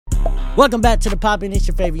Welcome back to the Poppin'. It's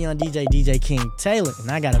your favorite young DJ King Taylor,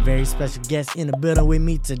 and I got a very special guest in the building with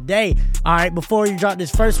me today. All right, before you drop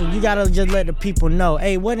this first one, you gotta just let the people know,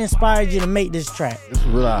 hey, what inspired you to make this track? This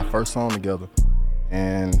was really our first song together,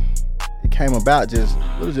 and it came about just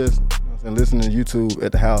listening to YouTube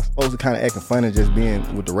at the house. Folks were kind of acting funny just being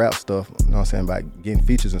with the rap stuff, you know what I'm saying, about getting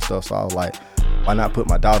features and stuff. So I was like, why not put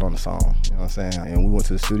my daughter on the song, you know what I'm saying? And we went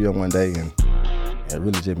to the studio one day and it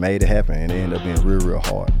really just made it happen, and it ended up being real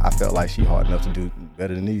hard. I felt like she hard enough to do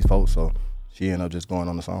better than these folks, so she ended up just going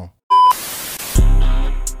on the song.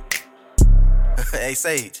 Hey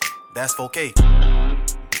Sage, that's 4K.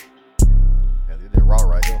 Yeah, they did raw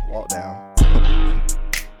right here, walk down.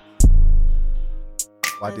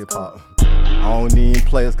 Why did pop? I don't need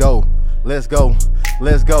play, let's go. Let's go.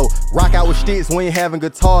 Let's go. Rock out with sticks, we ain't having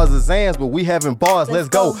guitars or Zans, but we having bars. Let's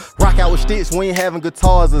go. Rock out with sticks, we ain't having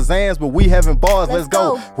guitars or Zans, but we having bars. Let's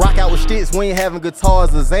go. Rock out with sticks, we ain't having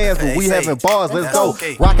guitars or Zans, but we having bars. Let's go.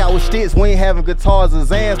 Rock out with sticks, we ain't having guitars or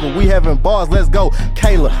Zans, but we having bars. Let's go.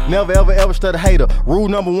 Kayla, never ever stud a hater. Rule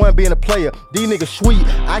number one, being a player. These niggas sweet,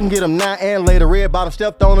 I can get them now and later. Red bottom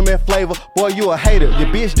stepped on them in flavor. Boy, you a hater. Your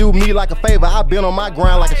bitch do me like a favor. I been on my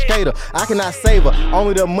grind like a skater. I cannot save her,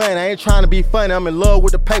 only the money. I ain't trying to be funny, I'm in love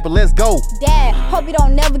with the paper. Let's go. Dad, hope you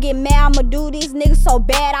don't never get mad. I'ma do these niggas so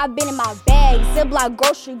bad. I've been in my bag. Ziploc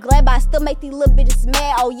grocery glad, but I still make these little bitches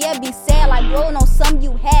mad. Oh yeah, be sad like blowing on something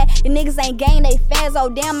you had. The niggas ain't gang, they fans. Oh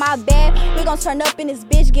damn, my bad. We gon' turn up in this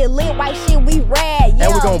bitch, get lit, white shit, we rad. Yeah.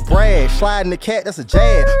 And we gon' brag, sliding the cat, that's a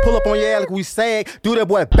jag. Pull up on your ass like we sag, do that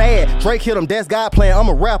boy bad. Drake hit him, that's God playing. I'm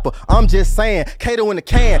a rapper, I'm just saying. Kato in the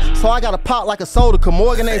can, so I gotta pop like a soda. Cause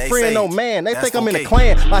Morgan ain't free no man. They think I'm in the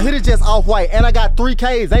clan. My hood is just off white, and I got 3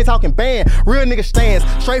 Ks. Ain't talking band, real nigga stands.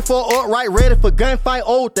 Straight for upright, ready for gunfight,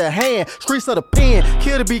 old the hand. Streets of the pen,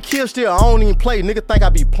 kill to be killed still. I don't even play, nigga think I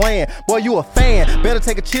be playing. Boy, you a fan, better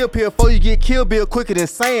take a chill pill before you get killed, Bill, quicker than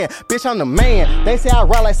sand. Bitch, I'm the man, they say I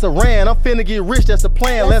ride like Saran. I'm finna get rich, that's the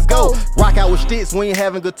plan, let's go. Rock out with sticks, we ain't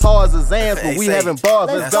having guitars or Zans, but we having bars,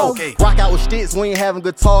 let's go. Rock out with sticks, we ain't having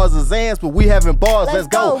guitars or Zans, but we having bars, let's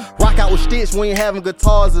go. Rock out with sticks, we ain't having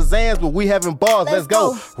guitars or Zans, but we having bars, let's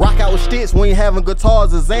go. Rock out with sticks, we ain't having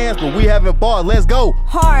guitars or Zans, but we having bars, let's go.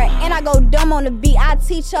 Hard, and I go dumb on the beat. I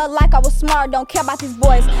teach her like I was smart, don't care about these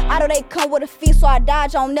boys. I know they come with a fee, so I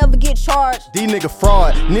dodge, I don't never get charged. These nigga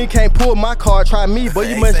fraud, nigga can't pull my card, try me, but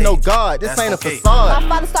you must know God, this ain't a facade. My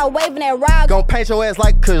father start waving that ride. Gon' paint your ass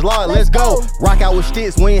like Kush Lord, let's go. Rock out with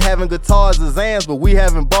sticks, we ain't having guitars or Zans, but we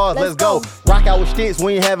having bars, let's go. Rock out with sticks,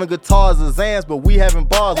 we ain't having guitars or Zans, but we having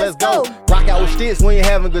bars, let's go. Rock out with sticks, we ain't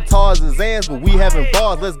having guitars or Zans, but we having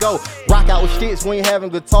bars, let's go. Rock out with sticks, we ain't having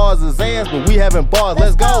guitars or Zans, but we having bars,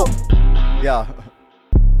 let's go. Yeah.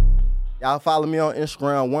 Y'all follow me on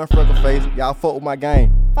Instagram, one FRECKLEFACE. Y'all fuck with my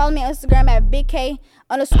game. Follow me on Instagram at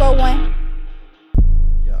BigK_1.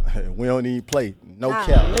 Yeah, we don't even play. No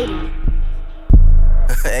cap.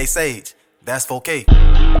 Hey Sage, that's 4K.